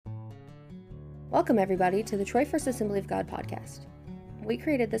Welcome, everybody, to the Troy First Assembly of God podcast. We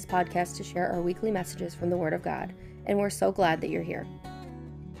created this podcast to share our weekly messages from the Word of God, and we're so glad that you're here.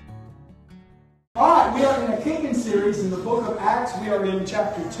 All right, we are in a kicking series in the book of Acts. We are in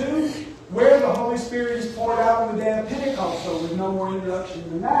chapter 2, where the Holy Spirit is poured out on the day of Pentecost. So with no more introduction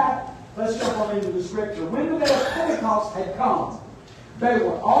than that, let's jump on into the scripture. When the day of Pentecost had come, they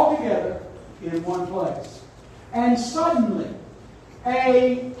were all together in one place. And suddenly,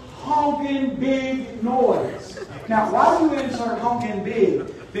 a honking big noise. Now, why do you insert honking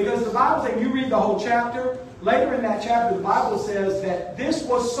big? Because the Bible says, you read the whole chapter, later in that chapter, the Bible says that this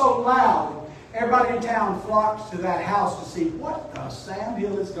was so loud, everybody in town flocked to that house to see what the Sam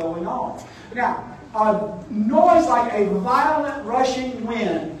Hill is going on. Now, a noise like a violent rushing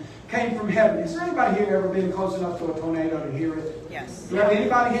wind came from heaven. Is there anybody here ever been close enough to a tornado to hear it? Yes.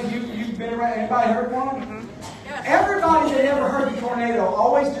 Anybody you've been around? Anybody heard one? Mm-hmm. Yes. Everybody that ever heard the tornado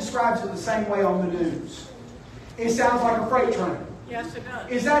always describes it the same way on the news. It sounds like a freight train. Yes, it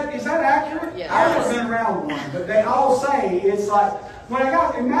does. Is that accurate? Yes. I've never been around one, but they all say it's like,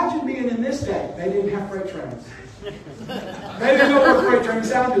 imagine being in this day. They didn't have freight trains. They didn't know what a freight train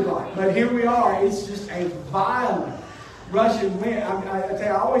sounded like. But here we are. It's just a violent rushing wind. I tell you,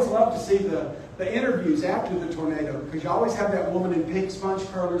 I always love to see the interviews after the tornado, because you always have that woman in pink sponge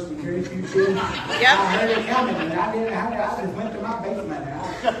curlers with very few teeth. Yep. I heard it coming, and I just went to my basement.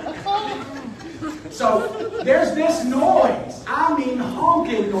 So there's this noise. I mean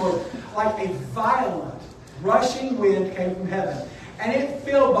honking noise, like a violent rushing wind came from heaven. And it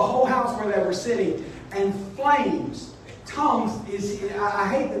filled the whole house where they were sitting. And flames, tongues I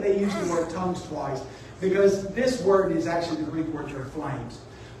hate that they use the word tongues twice, because this word is actually the Greek word for flames.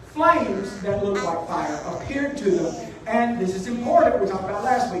 Flames that looked like fire appeared to them. And this is important, we talked about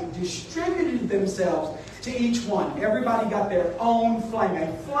last week, distributed themselves to each one. Everybody got their own flame.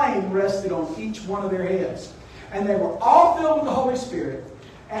 A flame rested on each one of their heads. And they were all filled with the Holy Spirit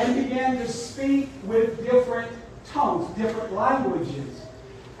and began to speak with different tongues, different languages,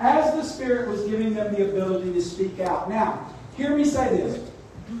 as the Spirit was giving them the ability to speak out. Now, hear me say this.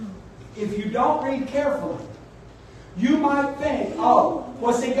 If you don't read carefully, you might think,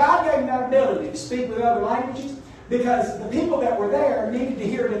 see, God gave them that ability to speak with other languages because the people that were there needed to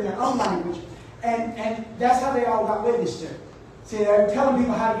hear it in their own language. And that's how they all got witnessed to. See, they were telling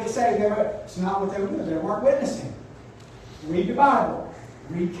people how to get saved. It's not what they were doing. They weren't witnessing. Read the Bible.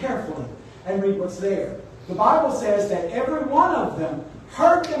 Read carefully. And read what's there. The Bible says that every one of them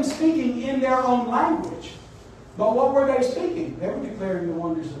heard them speaking in their own language. But what were they speaking? They were declaring the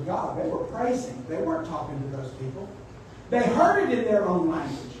wonders of God. They were praising. They weren't talking to those people. They heard it in their own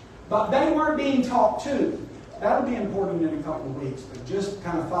language. But they weren't being taught to. That'll be important in a couple of weeks. But just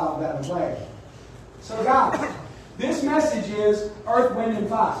kind of file that away. So guys, this message is Earth, Wind, and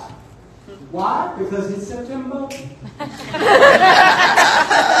Fire. Why? Because it's September.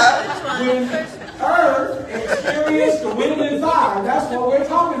 When Earth experienced the wind and fire, that's what we're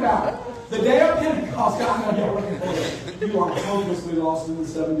talking about. The day of Pentecost. God, I know you are hopelessly lost in the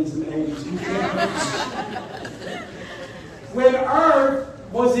 70s and 80s. You can't. When Earth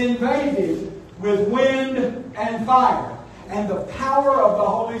was invaded with wind and fire, and the power of the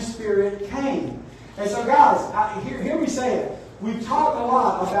Holy Spirit came. And so guys, hear me say it. We've talked a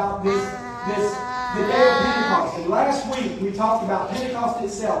lot about the day of Pentecost. And last week we talked about Pentecost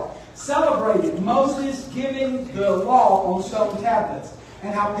itself. Celebrated Moses giving the law on stone tablets.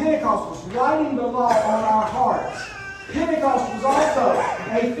 And how Pentecost was writing the law on our hearts. Pentecost was also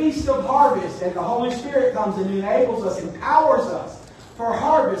a feast of harvest. That the Holy Spirit comes and enables us, empowers us for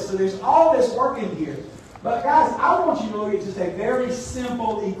harvest. So there's all this work in here. But guys, I want you to look at just a very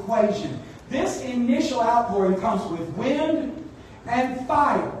simple equation. This initial outpouring comes with wind and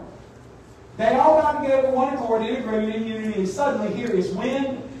fire. They all got together with one accord, in agreement, in unity, and suddenly here is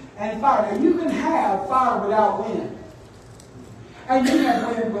wind and fire. Now you can have fire without wind. And you can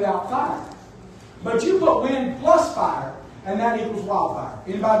have wind without fire. But you put wind plus fire, and that equals wildfire.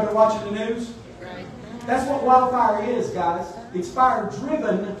 Anybody been watching the news? Right. That's what wildfire is, guys. It's fire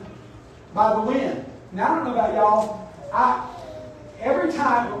driven by the wind. Now, I don't know about y'all.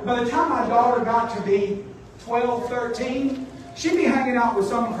 By the time my daughter got to be 12, 13, she'd be hanging out with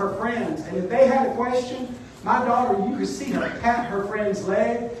some of her friends. And if they had a question, my daughter, you could see her pat her friend's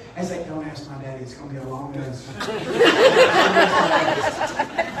leg and say, "Don't ask my daddy, it's going to be a long answer."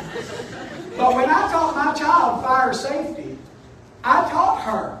 But when I taught my child fire safety, I taught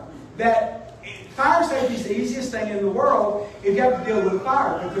her that fire safety is the easiest thing in the world if you have to deal with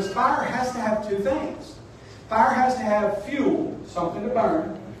fire. Because fire has to have two things. Fire has to have fuel, something to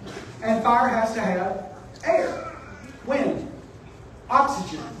burn, and fire has to have air, wind.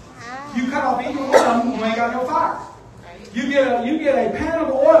 oxygen. You cut off either one of them, you ain't got no fire. You get a pan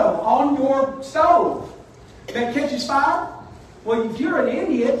of oil on your stove that catches fire. Well, if you're an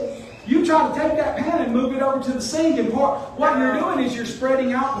idiot, you try to take that pan and move it over to the sink and pour. What you're doing is you're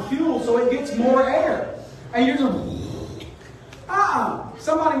spreading out the fuel so it gets more air. And you're just,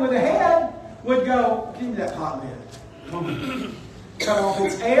 somebody with a head would go, give me that hot lid. Cut off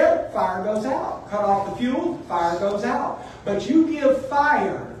its air, fire goes out. Cut off the fuel, fire goes out. But you give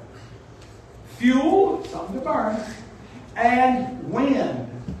fire fuel, something to burn, and wind.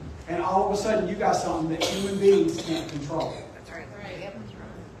 And all of a sudden you got something that human beings can't control. That's right.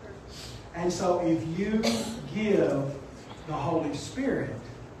 And so if you give the Holy Spirit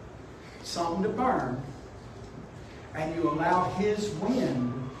something to burn, and you allow His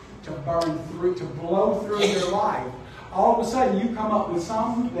wind to burn through, to blow through your life, all of a sudden you come up with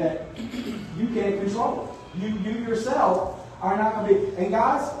something that you can't control. You yourself are not going to be. And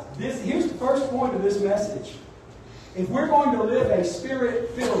guys, here's the first point of this message. If we're going to live a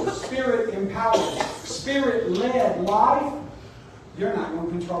Spirit-filled, Spirit-empowered, Spirit-led life, you're not going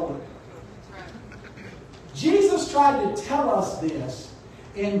to control it. Jesus tried to tell us this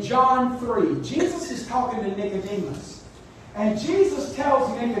in John 3. Jesus is talking to Nicodemus. And Jesus tells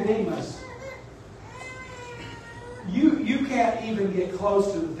Nicodemus, you can't even get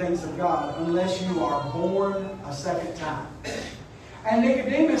close to the things of God unless you are born a second time. And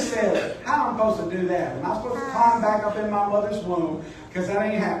Nicodemus said, how am I supposed to do that? Am I supposed to climb back up in my mother's womb? Because that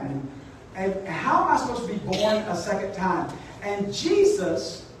ain't happening. And how am I supposed to be born a second time? And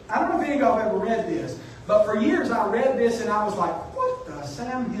Jesus, I don't know if any of y'all have ever read this, but for years I read this and I was like, what the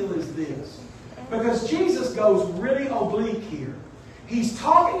Sam Hill is this? Because Jesus goes really oblique here. He's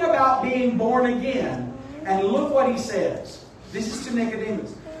talking about being born again. And look what he says. This is to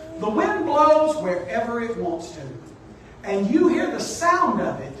Nicodemus. The wind blows wherever it wants to. And you hear the sound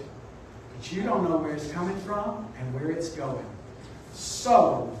of it, but you don't know where it's coming from and where it's going.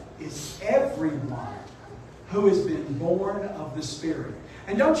 So is everyone who has been born of the Spirit.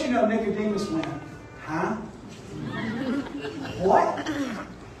 And don't you know Nicodemus went, huh? What?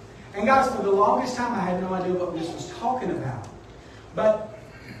 And guys, for the longest time I had no idea what this was talking about. But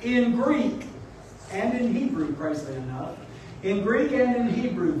in Greek and in Hebrew, crazily enough, in Greek and in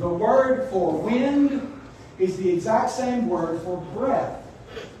Hebrew, the word for wind is the exact same word for breath,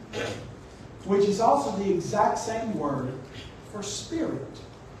 which is also the exact same word for spirit.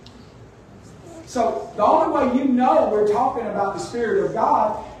 So the only way you know we're talking about the Spirit of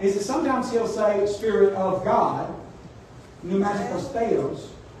God is that sometimes he'll say Spirit of God, pneumatikos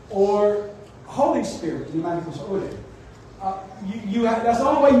theos, or Holy Spirit, pneumatikos ode. That's the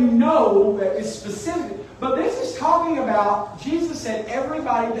only way you know that it's specific. But this is talking about, Jesus said,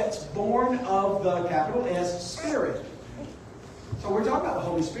 everybody that's born of the capital S Spirit. So we're talking about the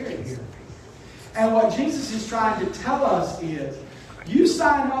Holy Spirit here. And what Jesus is trying to tell us is, you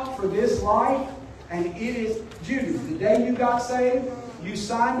sign up for this life, and it is, Judy, the day you got saved, you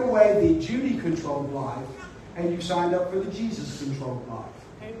signed away the Judy-controlled life, and you signed up for the Jesus-controlled life.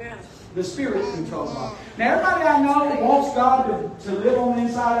 Amen. The Spirit-controlled life. Now, everybody I know wants God to live on the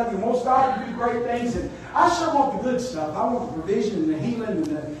inside of you, wants God to do great things, and I sure want the good stuff. I want the provision and the healing and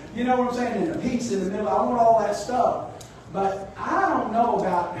the, you know what I'm saying, and the peace in the middle. I want all that stuff. But I don't know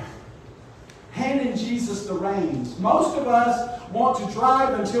about handing Jesus the reins. Most of us want to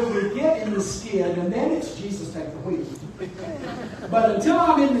drive until we get in the skid, and then it's Jesus take the wheel. But until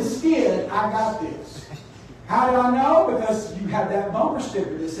I'm in the skid, I got this. How did I know? Because you have that bumper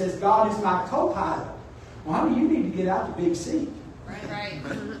sticker that says, God is my co-pilot. Well, honey, you need to get out the big seat. Right.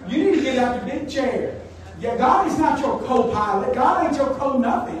 You need to get out the big chair. Yeah, God is not your co-pilot. God ain't your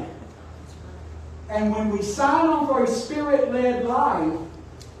co-nothing. And when we sign on for a Spirit-led life,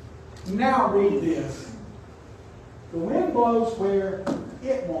 now read this. The wind blows where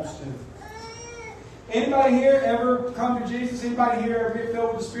it wants to. Anybody here ever come to Jesus? Anybody here ever get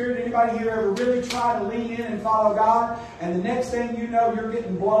filled with the Spirit? Anybody here ever really try to lean in and follow God? And the next thing you know, you're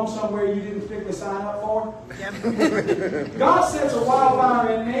getting blown somewhere you didn't particularly sign up for? Yep. God sets a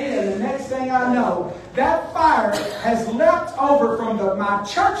wildfire in me, and the next thing I know, that fire has leapt over from my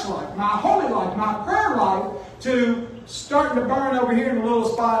church life, my holy life, my prayer life, to starting to burn over here in a little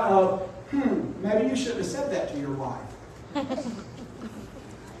spot of, maybe you shouldn't have said that to your wife.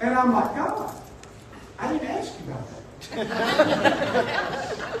 And I'm like, God, I didn't ask you about that.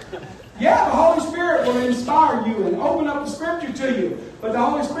 Yeah, the Holy Spirit will inspire you and open up the Scripture to you. But the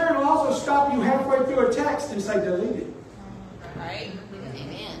Holy Spirit will also stop you halfway through a text and say, delete it. Right?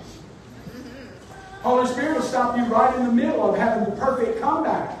 Amen. Holy Spirit will stop you right in the middle of having the perfect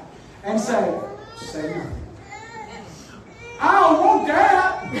comeback and say nothing. I don't want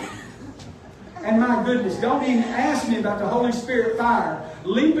that. And my goodness, don't even ask me about the Holy Spirit fire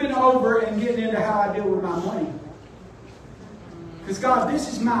leaping over and getting into how I deal with my money. Because God, this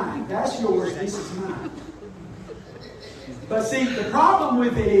is mine. That's yours. This is mine. But see, the problem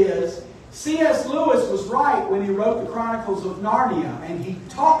with it is, C.S. Lewis was right when he wrote the Chronicles of Narnia. And he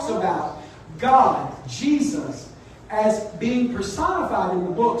talks about God, Jesus, as being personified in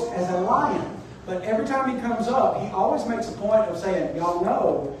the books as a lion. But every time he comes up, he always makes a point of saying, y'all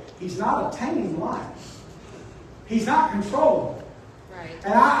know, he's not a tame lion. He's not controllable. Right.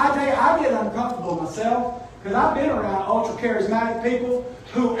 And I tell you, I get uncomfortable myself because I've been around ultra-charismatic people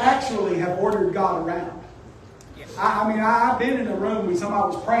who actually have ordered God around. I've been in a room where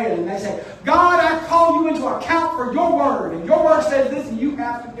somebody was praying and they say, God, I call you into account for your word. And your word says this and you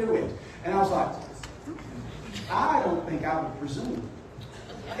have to do it. And I was like, I don't think I would presume.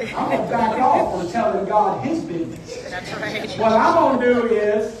 I'm going to back off on telling God his business. That's right. What I'm going to do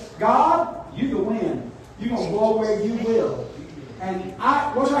is, God, you the wind. You're going to blow where you will. And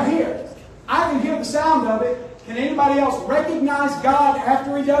what's right here? I can hear the sound of it. Can anybody else recognize God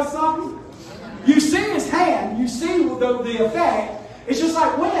after he does something? You see his hand. You see the effect. It's just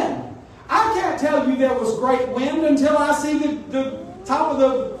like wind. I can't tell you there was great wind until I see the top of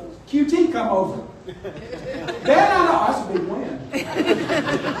the QT come over. Then I know that's a big wind.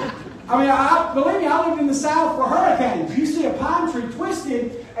 Believe me, I lived in the South for hurricanes. You see a pine tree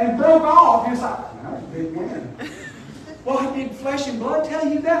twisted and broke off, and it's like, that's a big wind. Well, did flesh and blood tell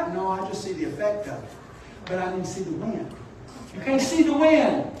you that? No, I just see the effect of it. But I didn't see the wind. You can't see the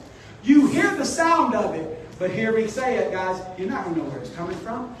wind. You hear the sound of it. But hear me say it, guys. You're not going to know where it's coming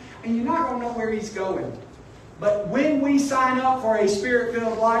from. And you're not going to know where he's going. But when we sign up for a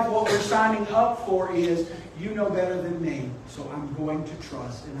Spirit-filled life, what we're signing up for is, you know better than me. So I'm going to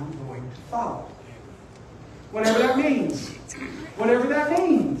trust and I'm going to follow. Whatever that means. Whatever that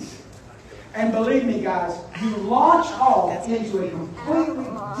means. And believe me, guys, you launch off into a completely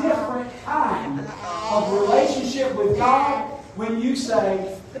different kind of relationship with God when you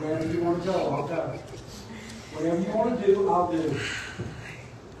say, wherever you want to go, I'll go. Whatever you want to do, I'll do.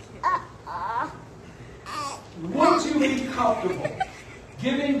 Would you be comfortable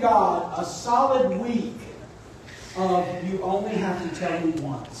giving God a solid week of you only have to tell me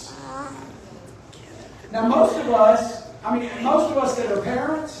once? Now, most of us that are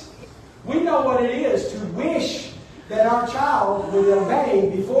parents, we know what it is to wish that our child would obey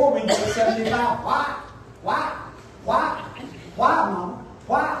before we get 75. Why, Mama?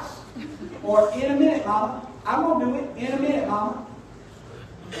 Why? Or in a minute, Mama. I'm going to do it in a minute, Mama.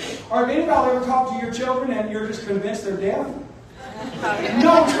 Or have anybody ever talked to your children and you're just convinced they're deaf?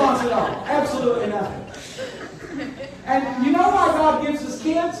 No response at all. Absolutely nothing. And you know why God gives us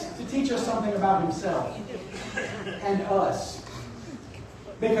kids? To teach us something about himself and us.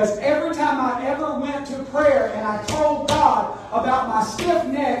 Because every time I ever went to prayer and I told God about my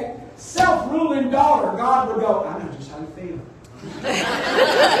stiff-necked, self-ruling daughter, God would go, I know just how you feel.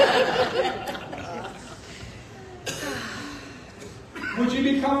 Would you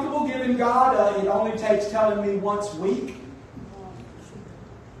be comfortable giving God, it only takes telling me once a week?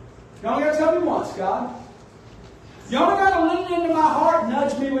 You only got to tell me once, God. You only got to lean into my heart and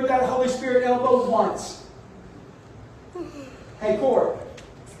nudge me with that Holy Spirit elbow once. Hey, Court,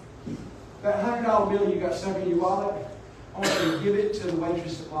 that $100 bill you got stuck in your wallet, I want you to give it to the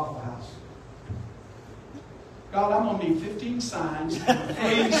waitress at Waffle House. God, I'm going to need 15 signs.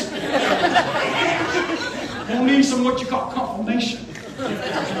 Please. I'm going to need some what you call confirmation.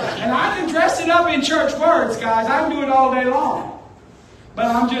 And I can dress it up in church words, guys. I can do it all day long. But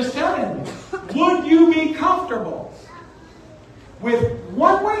I'm just telling you, would you be comfortable with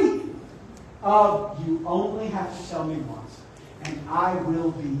 1 week of you only have to tell me once, and I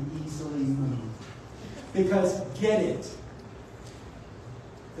will be easily moved? Because get it.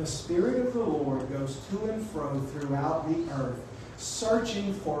 The Spirit of the Lord goes to and fro throughout the earth,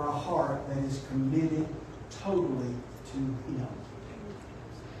 searching for a heart that is committed totally to Him.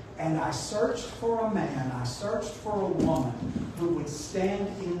 And I searched for a man, I searched for a woman who would stand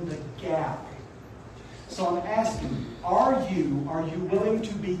in the gap. So I'm asking, are you willing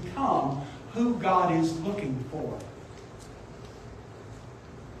to become who God is looking for?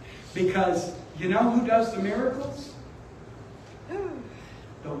 Because you know who does the miracles?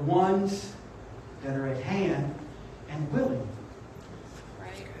 The ones that are at hand and willing.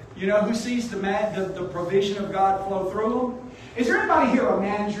 Right. You know who sees the provision of God flow through them? Is there anybody here a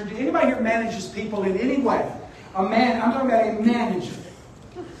manager? Did anybody here manages people in any way? I'm talking about a manager.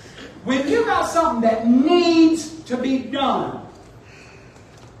 When you got something that needs to be done,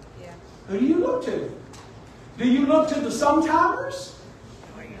 who do you look to? Do you look to the sometimers?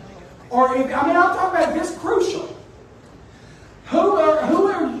 Or, I'm talking about this crucial. Who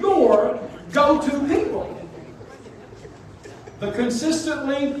are your go-to people? The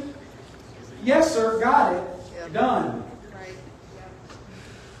consistently, yes sir, got it, done.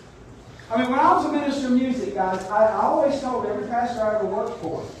 When I was a minister of music, guys, I always told every pastor I ever worked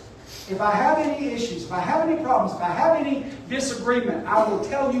for, if I have any issues, if I have any problems, if I have any disagreement, I will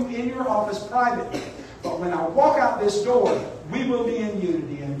tell you in your office privately. But when I walk out this door, we will be in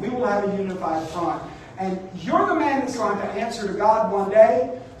unity and we will have a unified front. And you're the man that's going to answer to God one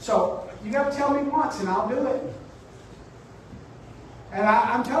day. So you got to tell me once and I'll do it. And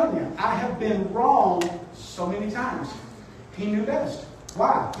I'm telling you, I have been wrong so many times. He knew best.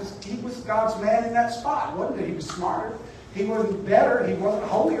 Why? Because he was God's man in that spot. Wasn't it? He was smarter. He wasn't better. He wasn't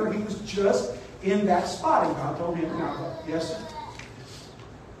holier. He was just in that spot. And God told him, no, yes,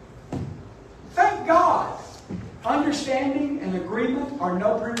 sir. Thank God. Understanding and agreement are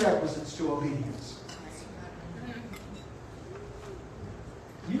no prerequisites to obedience.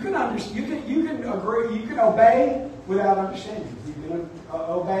 You can agree, you can obey without understanding. You can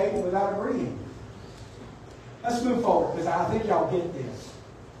obey without agreeing. Let's move forward, because I think y'all get this.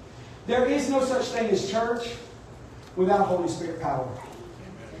 There is no such thing as church without Holy Spirit power.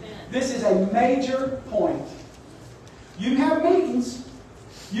 This is a major point. You can have meetings.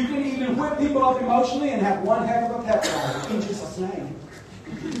 You can even whip people up emotionally and have one heck of a pep rally in Jesus' name.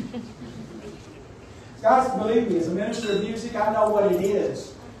 Guys, believe me, as a minister of music, I know what it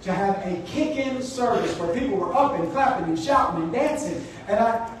is to have a kick-in service where people were up and clapping and shouting and dancing. And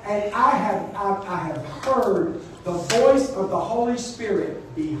I have heard the voice of the Holy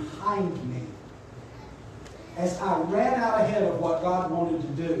Spirit behind me as I ran out ahead of what God wanted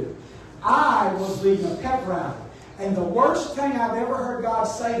to do. I was leading a pep rally. And the worst thing I've ever heard God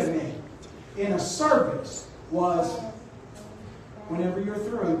say to me in a service was, whenever you're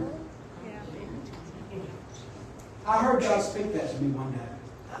through. I heard God speak that to me one day.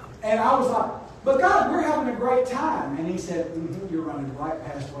 And I was like, but God, we're having a great time. And He said, you're running right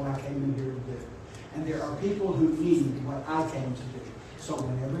past what I came in here to do. And there are people who need what I came to do. So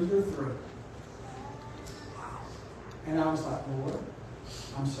whenever you're through. And I was like, Lord,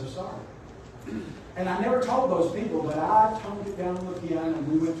 I'm so sorry. And I never told those people, but I toned it down on the piano and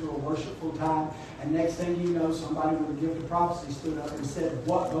we went to a worshipful time. And next thing you know, somebody with a gift of prophecy stood up and said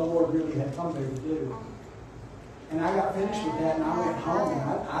what the Lord really had come there to do. And I got finished with that and I went home. And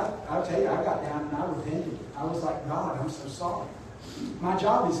I'll tell you, I got down and I repented. I was like, God, I'm so sorry. My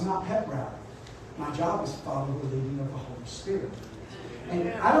job is not pep rally. My job is to follow the leading of the Holy Spirit. And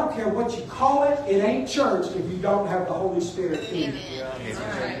I don't care what you call it, it ain't church if you don't have the Holy Spirit in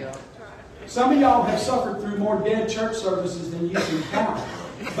it. Some of y'all have suffered through more dead church services than you can count.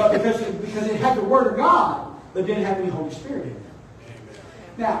 But because it had the Word of God, but didn't have any Holy Spirit in it.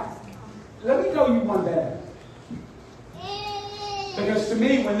 Now, let me tell you one better. Because to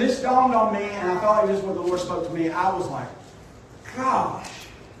me, when this dawned on me, and I thought this is what the Lord spoke to me, I was like, gosh.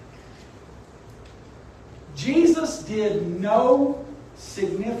 Jesus did no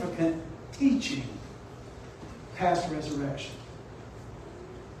significant teaching past resurrection.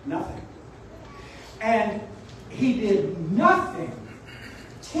 Nothing. And He did nothing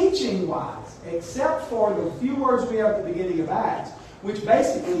teaching-wise except for the few words we have at the beginning of Acts, which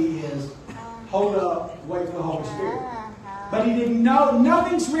basically is, hold up, wait for the Holy Spirit. But He didn't know,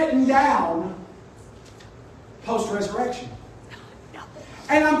 nothing's written down post-resurrection.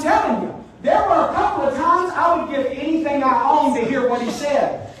 And I'm telling you, there were a couple of times I would give anything I own to hear what He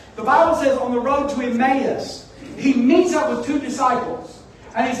said. The Bible says on the road to Emmaus, He meets up with two disciples.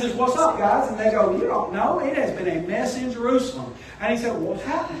 And He says, what's up, guys? And they go, you don't know. It has been a mess in Jerusalem. And He said, what's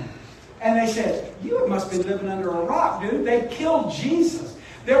happening? And they said, you must be living under a rock, dude. They killed Jesus.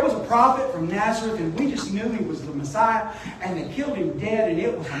 There was a prophet from Nazareth, and we just knew he was the Messiah, and they killed him dead, and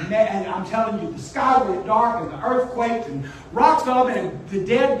it was a mess. And I'm telling you, the sky went dark, and the earth quaked, and rocks fell up,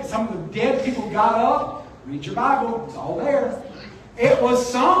 and some of the dead people got up. Read your Bible, it's all there. It was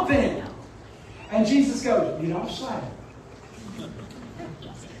something. And Jesus goes, you don't say.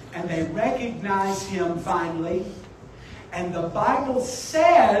 And they recognize him finally. And the Bible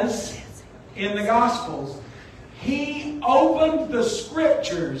says in the Gospels, He opened the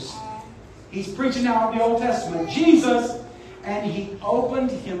Scriptures. He's preaching now in the Old Testament. Jesus, and He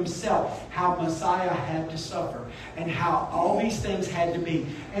opened Himself. How Messiah had to suffer. And how all these things had to be.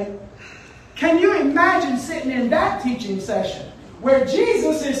 And can you imagine sitting in that teaching session where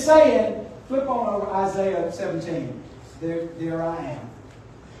Jesus is saying, flip on over Isaiah 17. There I am.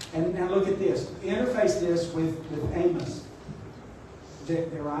 And now look at this. Interface this with Amos.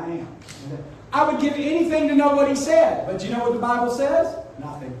 There I am. I would give anything to know what he said. But you know what the Bible says?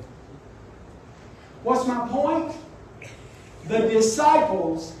 Nothing. What's my point? The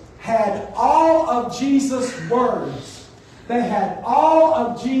disciples had all of Jesus' words. They had all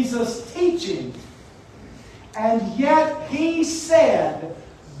of Jesus' teaching. And yet he said,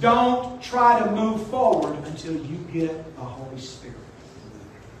 don't try to move forward until you get the Holy Spirit.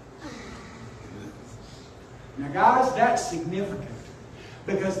 Now guys, that's significant.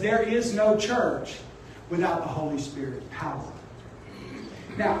 Because there is no church without the Holy Spirit power.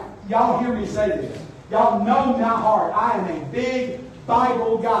 Now, y'all hear me say this. Y'all know my heart. I am a big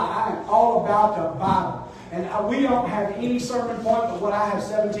Bible guy. I am all about the Bible. And we don't have any sermon point, but what I have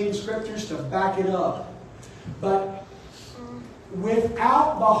 17 scriptures to back it up. But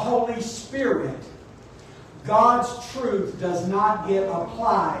without the Holy Spirit, God's truth does not get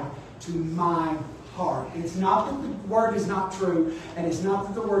applied to my heart. It's not that the Word is not true, and it's not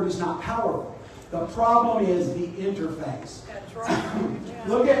that the Word is not powerful. The problem is the interface. That's right.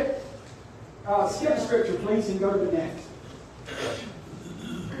 Look at, skip the scripture, please, and go to the next.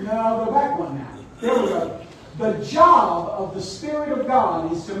 No, go back one now. There we go. The job of the Spirit of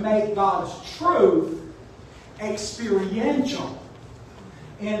God is to make God's truth experiential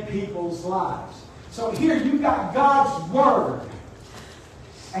in people's lives. So here you've got God's Word.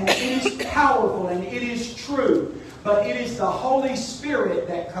 And it is powerful and it is true. But it is the Holy Spirit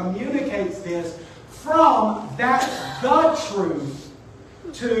that communicates this from the truth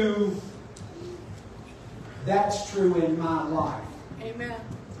to that's true in my life. Amen.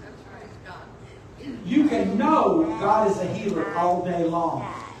 That's right, God. You can know God is a healer all day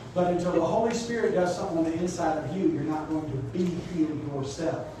long. But until the Holy Spirit does something on the inside of you, you're not going to be healed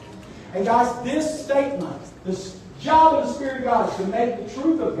yourself. And guys, this statement, this job of the Spirit of God is to make the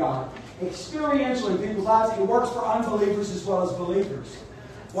truth of God experiential in people's lives. It works for unbelievers as well as believers.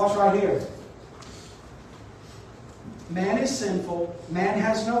 Watch right here. Man is sinful. Man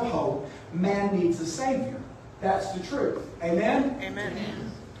has no hope. Man needs a Savior. That's the truth. Amen?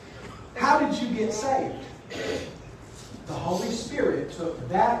 Amen. How did you get saved? The Holy Spirit took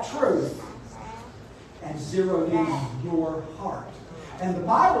that truth and zeroed in on your heart. And the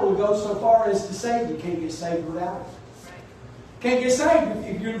Bible will go so far as to say you can't get saved without it. Can't get saved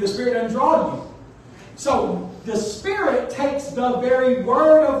if the Spirit doesn't draw you. So the Spirit takes the very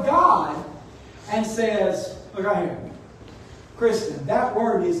Word of God and says, look right here. Kristen, that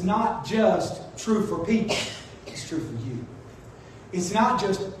Word is not just true for people. It's true for you. It's not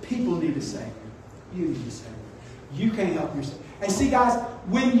just people need a Savior. You need a Savior. You can't help yourself. And see, guys,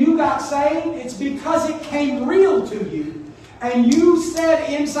 when you got saved, it's because it came real to you. And you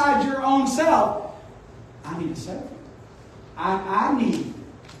said inside your own self, I need a Savior. I need.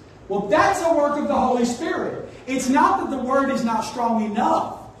 Well, that's a work of the Holy Spirit. It's not that the Word is not strong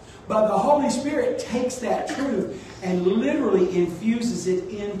enough. But the Holy Spirit takes that truth and literally infuses it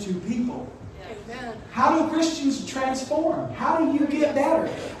into people. Amen. How do Christians transform? How do you get better?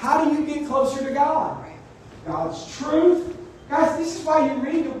 How do you get closer to God? God's truth. Guys, this is why you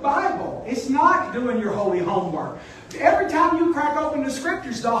read the Bible. It's not doing your holy homework. Every time you crack open the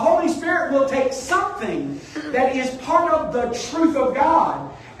Scriptures, the Holy Spirit will take something that is part of the truth of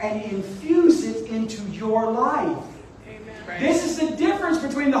God and infuse it into your life. Amen. This is the difference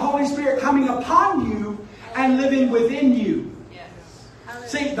between the Holy Spirit coming upon you and living within you. Yes.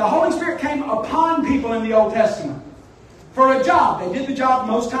 See, the Holy Spirit came upon people in the Old Testament for a job. They did the job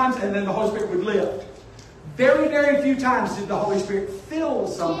most times, and then the Holy Spirit would lift. Very, very few times did the Holy Spirit fill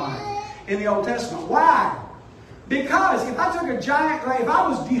somebody in the Old Testament. Why? Because if I took a giant, if I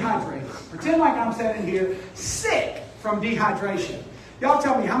was dehydrated, pretend like I'm sitting here sick from dehydration. Y'all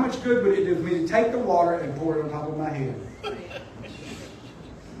tell me how much good would it do for me to take the water and pour it on top of my head?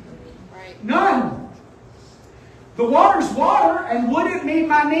 Right. None. The water's water, and would it meet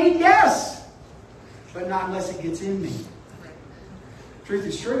my need? Yes. But not unless it gets in me. Truth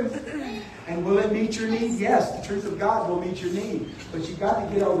is truth. And will it meet your need? Yes, the truth of God will meet your need. But you've got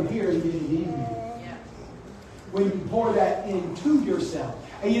to get over here and get it in you. When you pour that into yourself.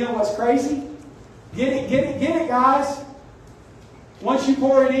 And you know what's crazy? Get it, guys. Once you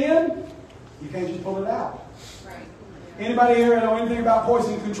pour it in, you can't just pull it out. Right. Anybody here know anything about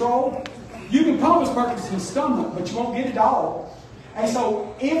poison control? You can pump a person's stomach, but you won't get it all. And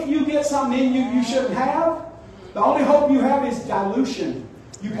so, if you get something in you you shouldn't have, the only hope you have is dilution.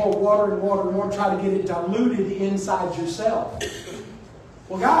 You pour water and water and water, try to get it diluted inside yourself.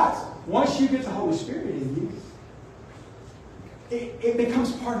 Well, guys, once you get the Holy Spirit in you, it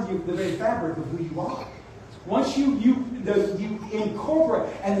becomes part of the very fabric of who you are. Once you incorporate,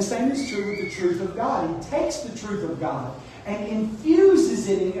 and the same is true with the truth of God. He takes the truth of God and infuses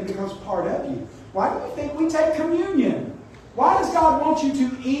it in, and it becomes part of you. Why do you think we take communion? Why does God want you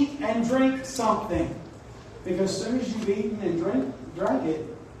to eat and drink something? Because as soon as you've eaten and drank it,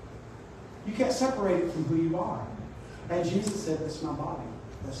 you can't separate it from who you are. And Jesus said, that's my body.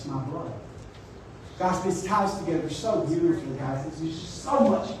 That's my blood. Guys, this ties together so beautifully, guys. There's just so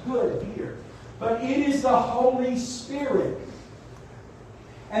much good here. But it is the Holy Spirit.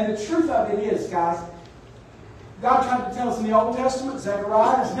 And the truth of it is, guys, God tried to tell us in the Old Testament,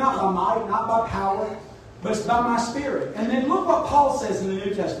 Zechariah, it's not by might, not by power, but it's by my Spirit. And then look what Paul says in the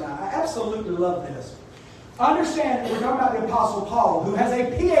New Testament. I absolutely love this. Understand, we're talking about the Apostle Paul, who has a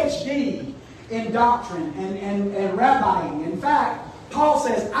PhD in doctrine and rabbiing. In fact, Paul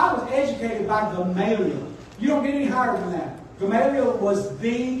says, I was educated by Gamaliel. You don't get any higher than that. Gamaliel was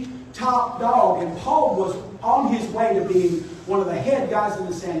the top dog, and Paul was on his way to being one of the head guys in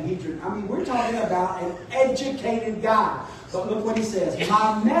the Sanhedrin. I mean, we're talking about an educated guy. But look what he says.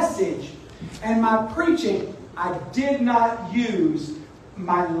 My message and my preaching, I did not use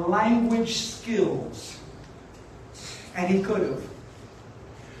my language skills. And he could have.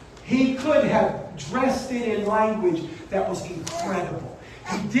 He could have dressed it in language that was incredible.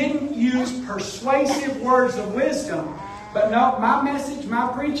 He didn't use persuasive words of wisdom. But no, my message,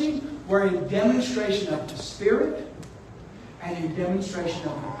 my preaching, were in demonstration of the Spirit and in demonstration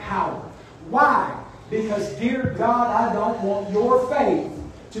of the power. Why? Because, dear God, I don't want your faith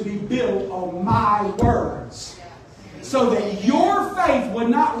to be built on my words. So that your faith would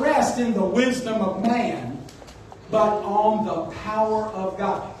not rest in the wisdom of man, but on the power of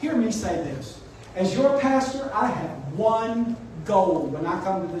God. Hear me say this. As your pastor, I have one goal when I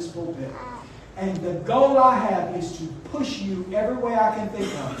come to this pulpit. And the goal I have is to push you every way I can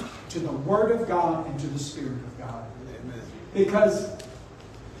think of to the Word of God and to the Spirit of God. Amen. Because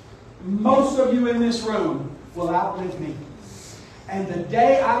most of you in this room will outlive me. And the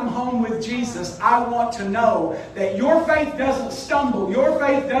day I'm home with Jesus, I want to know that your faith doesn't stumble. Your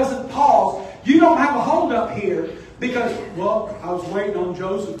faith doesn't pause. You don't have a hold up here because, well, I was waiting on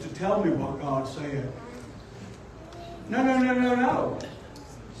Joseph to tell me what God said. No.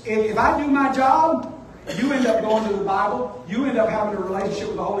 If I do my job, you end up going to the Bible, you end up having a relationship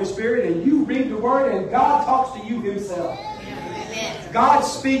with the Holy Spirit, and you read the Word, and God talks to you Himself. God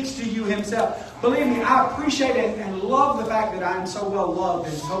speaks to you Himself. Believe me, I appreciate it and love the fact that I am so well loved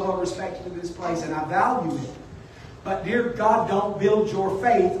and so well respected in this place, and I value it. But dear God, don't build your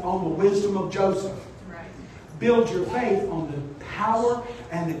faith on the wisdom of Joseph. Build your faith on the power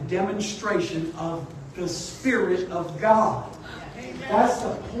and the demonstration of the Spirit of God. That's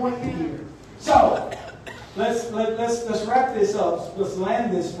the point here. So, let's wrap this up. Let's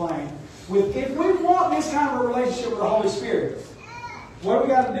land this plane with, if we want this kind of a relationship with the Holy Spirit, what do we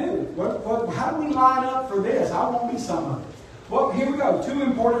got to do? How do we line up for this? I won't be some of it. Well, here we go. 2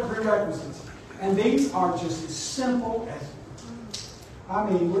 important prerequisites. And these are just as simple as,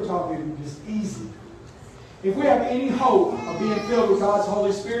 we're talking just easy. If we have any hope of being filled with God's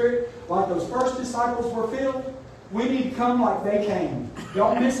Holy Spirit, like those first disciples were filled, we need to come like they came.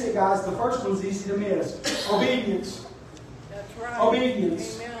 Don't miss it, guys. The first one's easy to miss. Obedience. That's right.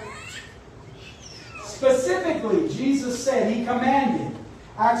 Obedience. Amen. Specifically, Jesus said, He commanded.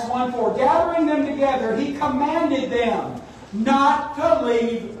 Acts 1:4. Gathering them together, He commanded them not to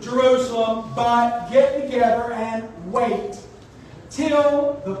leave Jerusalem, but get together and wait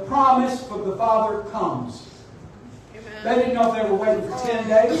till the promise from the Father comes. Amen. They didn't know if they were waiting for 10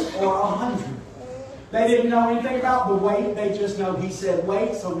 days or 100. They didn't know anything about the wait. They just know He said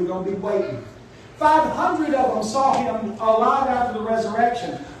wait, so we're going to be waiting. 500 of them saw Him alive after the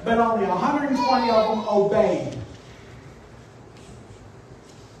resurrection, but only 120 of them obeyed.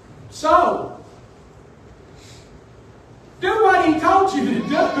 So, do what He told you to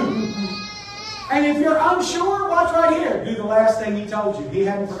do. And if you're unsure, watch right here. Do the last thing He told you. He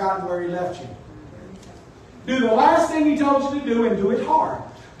hadn't forgotten where He left you. Do the last thing He told you to do, and do it hard.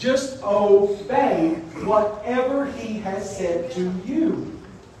 Just obey whatever He has said to you.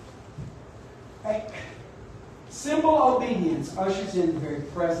 Hey, simple obedience ushers in the very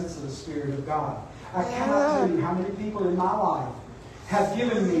presence of the Spirit of God. I cannot tell you how many people in my life have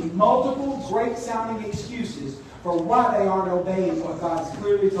given me multiple great-sounding excuses for why they aren't obeying what God's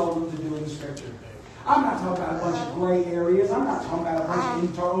clearly told them to do in the Scripture. I'm not talking about a bunch of gray areas. I'm not talking about a bunch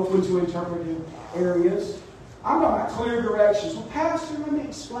of open to interpretive areas. I'm talking about clear directions. Well, Pastor, let me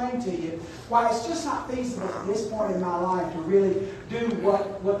explain to you why it's just not feasible at this point in my life to really do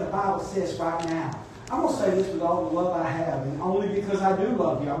what the Bible says right now. I'm going to say this with all the love I have, and only because I do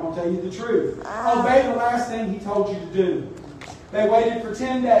love you. I'm going to tell you the truth. Obey the last thing he told you to do. They waited for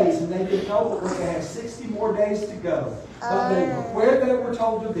 10 days, and they didn't know but they had 60 more days to go. But they were where they were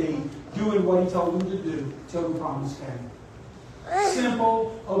told to be, doing what he told them to do, till the promise came.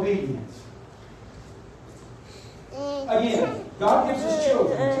 Simple obedience. Again, God gives us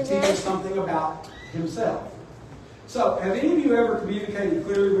children to teach us something about himself. So, have any of you ever communicated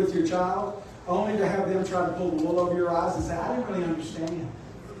clearly with your child, only to have them try to pull the wool over your eyes and say, I didn't really understand?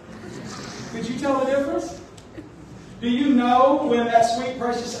 Could you tell the difference? Do you know when that sweet,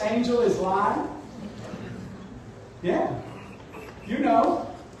 precious angel is lying? Yeah. You know.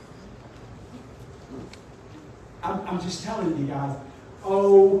 I'm just telling you guys,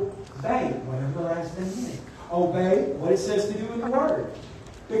 obey whatever the last thing is. Obey what it says to do in the Word.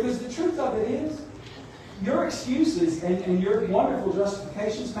 Because the truth of it is, your excuses and your wonderful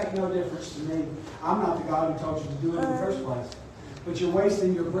justifications make no difference to me. I'm not the God who told you to do it in the first place. But you're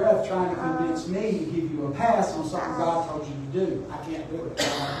wasting your breath trying to convince me to give you a pass on something God told you to do. I can't do it. I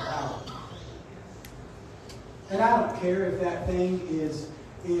don't have the power. And I don't care if that thing is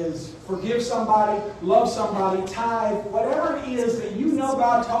forgive somebody, love somebody, tithe, whatever it is that you know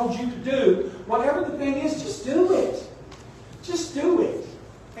God told you to do, whatever the thing is, just do it. Just do it.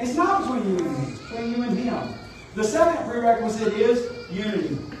 It's not between you and me, it's between you and Him. The second prerequisite is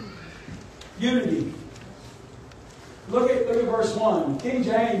unity. Unity. Look at verse 1. King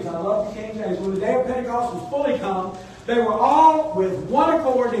James, I love the King James. When the day of Pentecost was fully come, they were all with one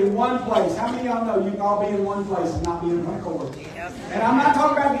accord in one place. How many of y'all know you can all be in one place and not be in one accord? Yep. And I'm not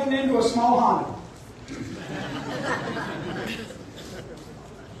talking about getting into a small Honda.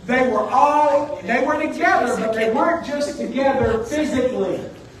 They were together, but they weren't just together physically.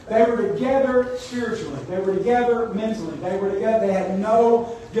 They were together spiritually. They were together mentally. They were together. They had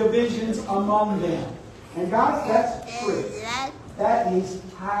no divisions among them. And guys, that's true. That is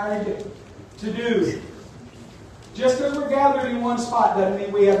hard to do. Just because we're gathered in one spot doesn't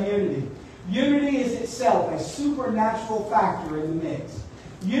mean we have unity. Unity is itself a supernatural factor in the mix.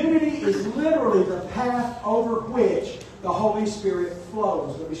 Unity is literally the path over which the Holy Spirit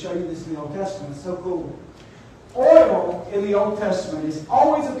flows. Let me show you this in the Old Testament. It's so cool. Oil in the Old Testament is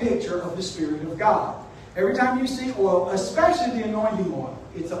always a picture of the Spirit of God. Every time you see oil, especially the anointing oil,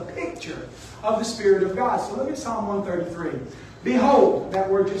 it's a picture of the Spirit of God. So look at Psalm 133. Behold, that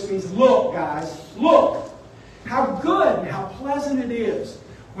word just means look, guys. Look. How good and how pleasant it is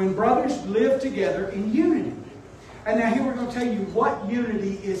when brothers live together in unity. And now here we're going to tell you what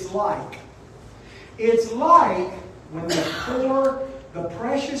unity is like. It's like when they pour the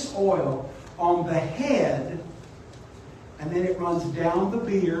precious oil on the head, and then it runs down the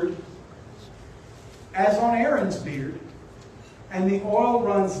beard, as on Aaron's beard, and the oil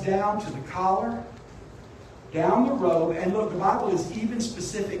runs down to the collar, down the robe, and look, the Bible is even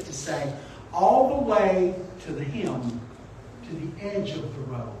specific to say, all the way to the hem, to the edge of the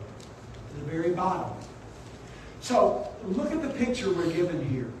robe, to the very bottom. So, look at the picture we're given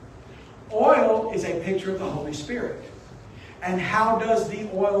here. Oil is a picture of the Holy Spirit. And how does the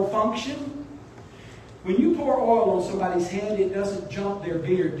oil function? When you pour oil on somebody's head, it doesn't jump their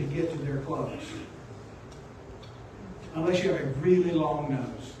beard to get to their clothes. Unless you have a really long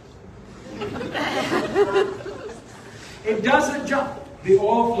nose. It doesn't jump. The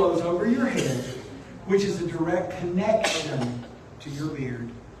oil flows over your head, which is a direct connection to your beard,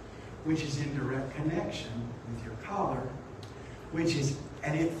 which is in direct connection with your collar,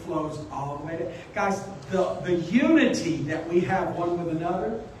 and it flows all the way down. Guys, the unity that we have one with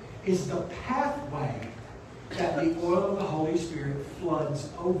another is the pathway that the oil of the Holy Spirit floods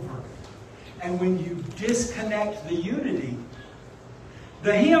over. And when you disconnect the unity,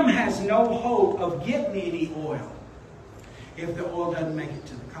 the hem has no hope of getting any oil if the oil doesn't make it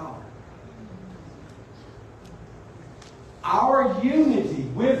to the collar. Our unity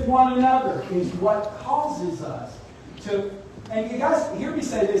with one another is what causes us to... And you guys, hear me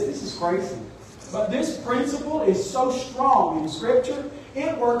say this. This is crazy. But this principle is so strong in Scripture,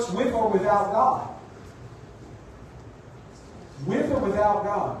 it works with or without God. With or without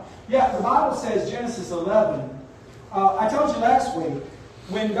God. Yeah, the Bible says, Genesis 11. I told you last week,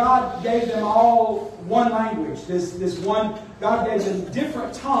 when God gave them all one language, God gave them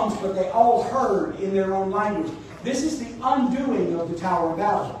different tongues, but they all heard in their own language. This is the undoing of the Tower of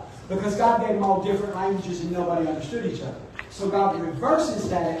Babel, because God gave them all different languages and nobody understood each other. So God reverses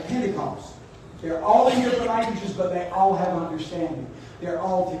that at Pentecost. They're all in different languages, but they all have understanding. They're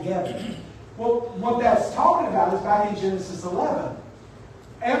all together. Well, what that's talking about is back in Genesis 11.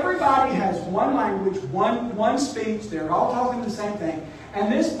 Everybody has one language, one speech. They're all talking the same thing.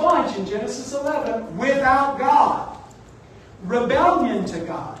 And this bunch in Genesis 11, without God, rebellion to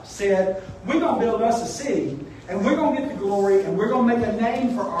God, said, we're going to build us a city, and we're going to get the glory, and we're going to make a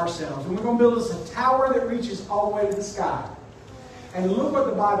name for ourselves, and we're going to build us a tower that reaches all the way to the sky. And look what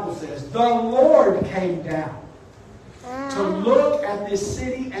the Bible says. The Lord came down to look at this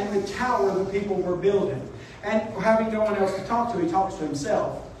city and the tower the people were building. And having no one else to talk to, he talks to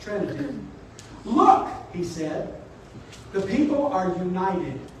himself. Trinity. Look, he said, the people are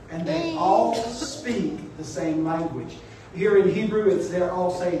united and they all speak the same language. Here in Hebrew, they're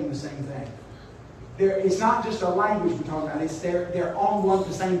all saying the same thing. It's not just a language we're talking about. It's they're on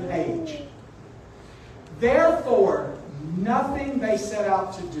the same page. Therefore, nothing they set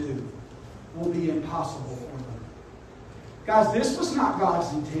out to do will be impossible for them. Guys, this was not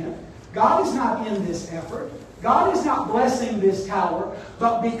God's intent. God is not in this effort. God is not blessing this tower.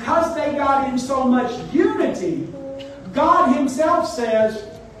 But because they got in so much unity, God Himself says,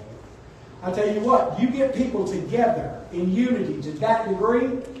 I tell you what, you get people together in unity to that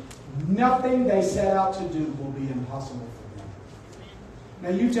degree, nothing they set out to do will be impossible for them. Now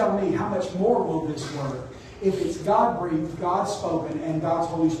you tell me, how much more will this work if it's God-breathed, God-spoken, and God's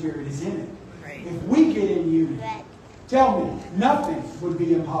Holy Spirit is in it? Right. If we get in unity, tell me, nothing would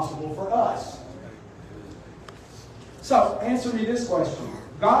be impossible for us. So, answer me this question.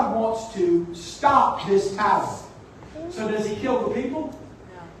 God wants to stop this tower. So does He kill the people?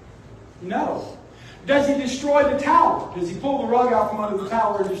 No. Does He destroy the tower? Does He pull the rug out from under the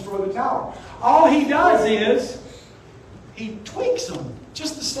tower and destroy the tower? All He does is He tweaks them.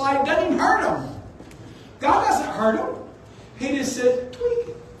 Just the slight, doesn't even hurt them. God doesn't hurt them. He just said, tweak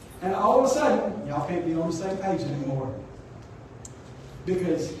it. And all of a sudden, y'all can't be on the same page anymore.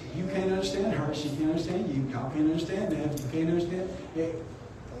 Because you can't understand her, she can't understand you, y'all can't understand them, you can't understand it.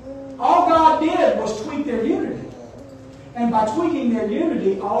 All God did was tweak their unity. And by tweaking their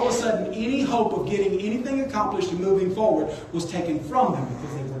unity, all of a sudden, any hope of getting anything accomplished and moving forward was taken from them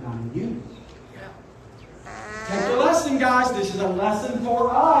because they were not in unity. Take the lesson, guys. This is a lesson for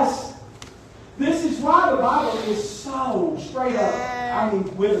us. This is why the Bible is so straight up.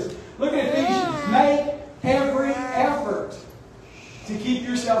 With us. Look at Ephesians. Make every effort to keep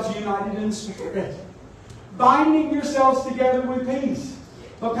yourselves united in the Spirit, binding yourselves together with peace.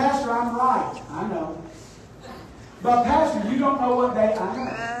 But Pastor, I'm right. I know. But Pastor, you don't know what they... I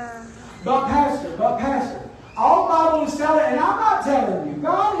know. But Pastor, all the Bible is telling, and I'm not telling you,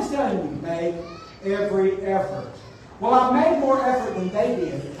 God is telling you, make every effort. Well, I've made more effort than they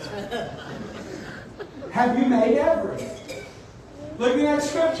did. Have you made every? Looking at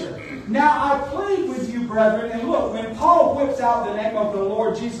Scripture. Now I plead with you, brethren, and look, when Paul whips out the name of the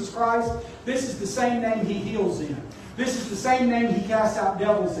Lord Jesus Christ, this is the same name He heals in. This is the same name He casts out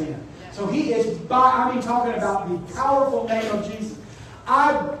devils in. So He is, talking about the powerful name of Jesus.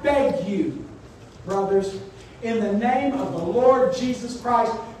 I beg you, brothers, in the name of the Lord Jesus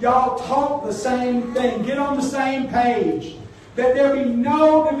Christ, y'all talk the same thing. Get on the same page. That there be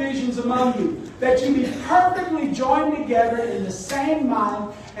no divisions among you. That you be perfectly joined together in the same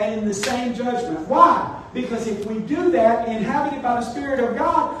mind and in the same judgment. Why? Because if we do that, inhabited by the Spirit of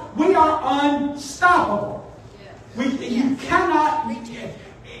God, we are unstoppable. You cannot...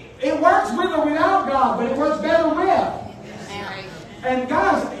 It works with or without God, but it works better with. And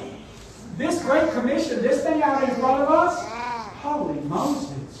guys, this Great Commission, this thing out in front of us, holy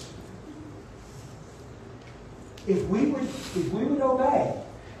Moses. If we would obey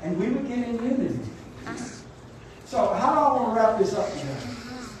and we would get in unity. So how do I want to wrap this up today?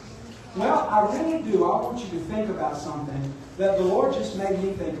 Well, I really do. I want you to think about something that the Lord just made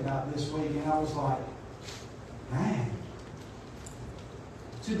me think about this week, and I was like, man.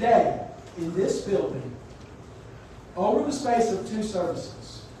 Today, in this building, over the space of 2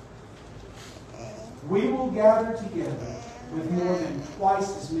 services, we will gather together with more than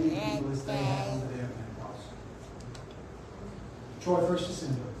twice as many people as they have on the day of Pentecost. Troy First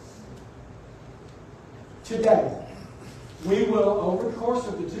Assembly. Today, we will, over the course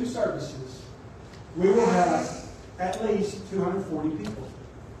of the 2 services, we will have at least 240 people,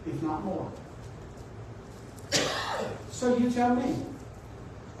 if not more. So you tell me,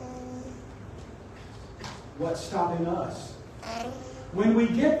 what's stopping us? When we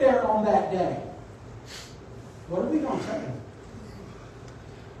get there on that day, what are we going to say?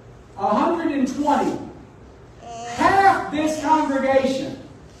 120. Half this congregation.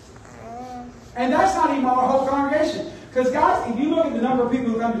 And that's not even our whole congregation. Because guys, if you look at the number of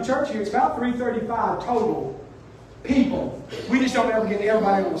people who come to church here, it's about 335 total people. We just don't ever get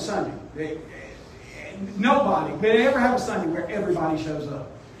everybody on a Sunday. Nobody. We never have a Sunday where everybody shows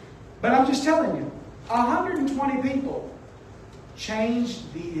up. But I'm just telling you, 120 people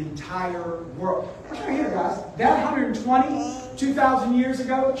changed the entire world. What's right here, guys? That 120, 2,000 years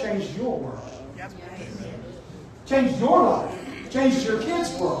ago changed your world. Changed your life. Changed your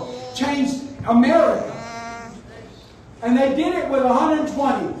kids' world. Changed America. And they did it with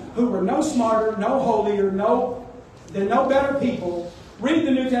 120 who were no smarter, no holier, they're no better people. Read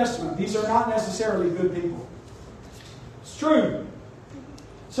the New Testament. These are not necessarily good people. It's true.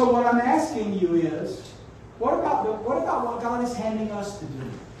 So what I'm asking you is, what about what God is handing us to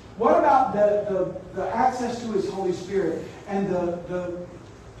do? What about the access to His Holy Spirit and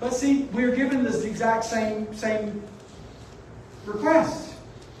let's see, we're given this exact same request.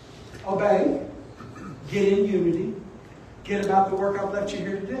 Obey, get in unity, get about the work I've left you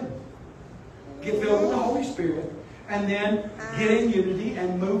here to do. Get filled with the Holy Spirit, and then get in unity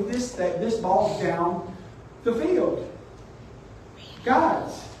and move this ball down the field.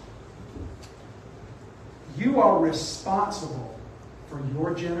 Guys, you are responsible for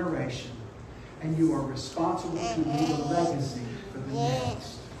your generation, and you are responsible to leave a legacy for the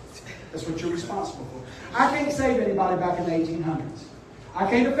next. That's what you're responsible for. I can't save anybody back in the 1800s. I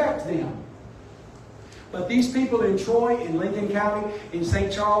can't affect them. But these people in Troy, in Lincoln County, in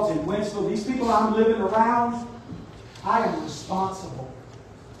St. Charles, in Wentzville, these people I'm living around, I am responsible.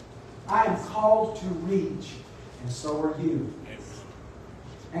 I am called to reach, and so are you.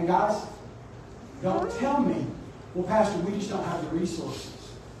 And guys, don't tell me, well, Pastor, we just don't have the resources.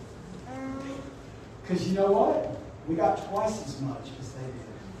 Because you know what? We got twice as much as they did.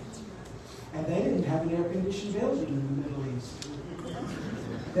 And they didn't have an air-conditioned building in the Middle East.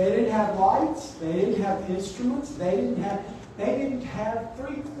 They didn't have lights. They didn't have instruments. They didn't have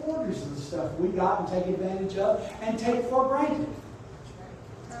 3/4 of the stuff we got and take advantage of and take for granted.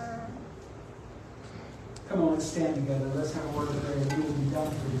 Come on, let's stand together. Let's have a word of prayer and we will be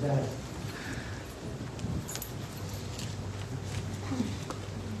done for today.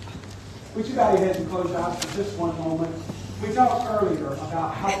 Would you bow your heads and close your eyes for just one moment? We talked earlier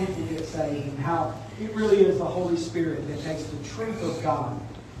about how people get saved and how it really is the Holy Spirit that takes the truth of God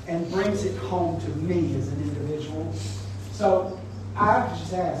and brings it home to me as an individual. So I have to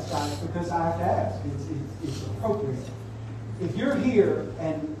just ask, guys, because I have to ask. It's appropriate. If you're here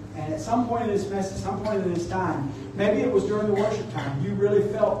and at some point in this message, some point in this time, maybe it was during the worship time, you really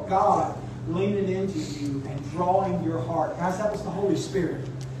felt God leaning into you and drawing your heart. Guys, that was the Holy Spirit.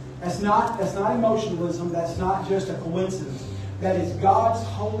 That's not emotionalism. That's not just a coincidence. That is God's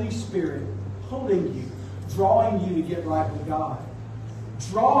Holy Spirit holding you, drawing you to get right with God,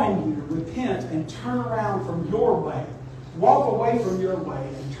 drawing you to repent and turn around from your way, walk away from your way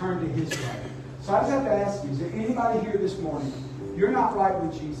and turn to His way. So I just have to ask you, is there anybody here this morning, you're not right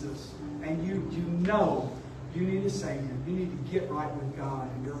with Jesus, and you know you need a Savior, you need to get right with God,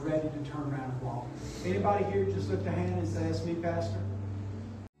 and you're ready to turn around and walk. Anybody here just lift a hand and say, that's me, Pastor?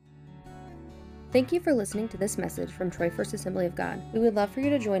 Thank you for listening to this message from Troy First Assembly of God. We would love for you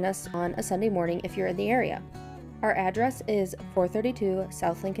to join us on a Sunday morning if you're in the area. Our address is 432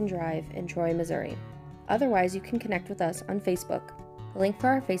 South Lincoln Drive in Troy, Missouri. Otherwise, you can connect with us on Facebook. The link for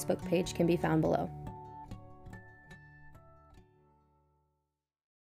our Facebook page can be found below.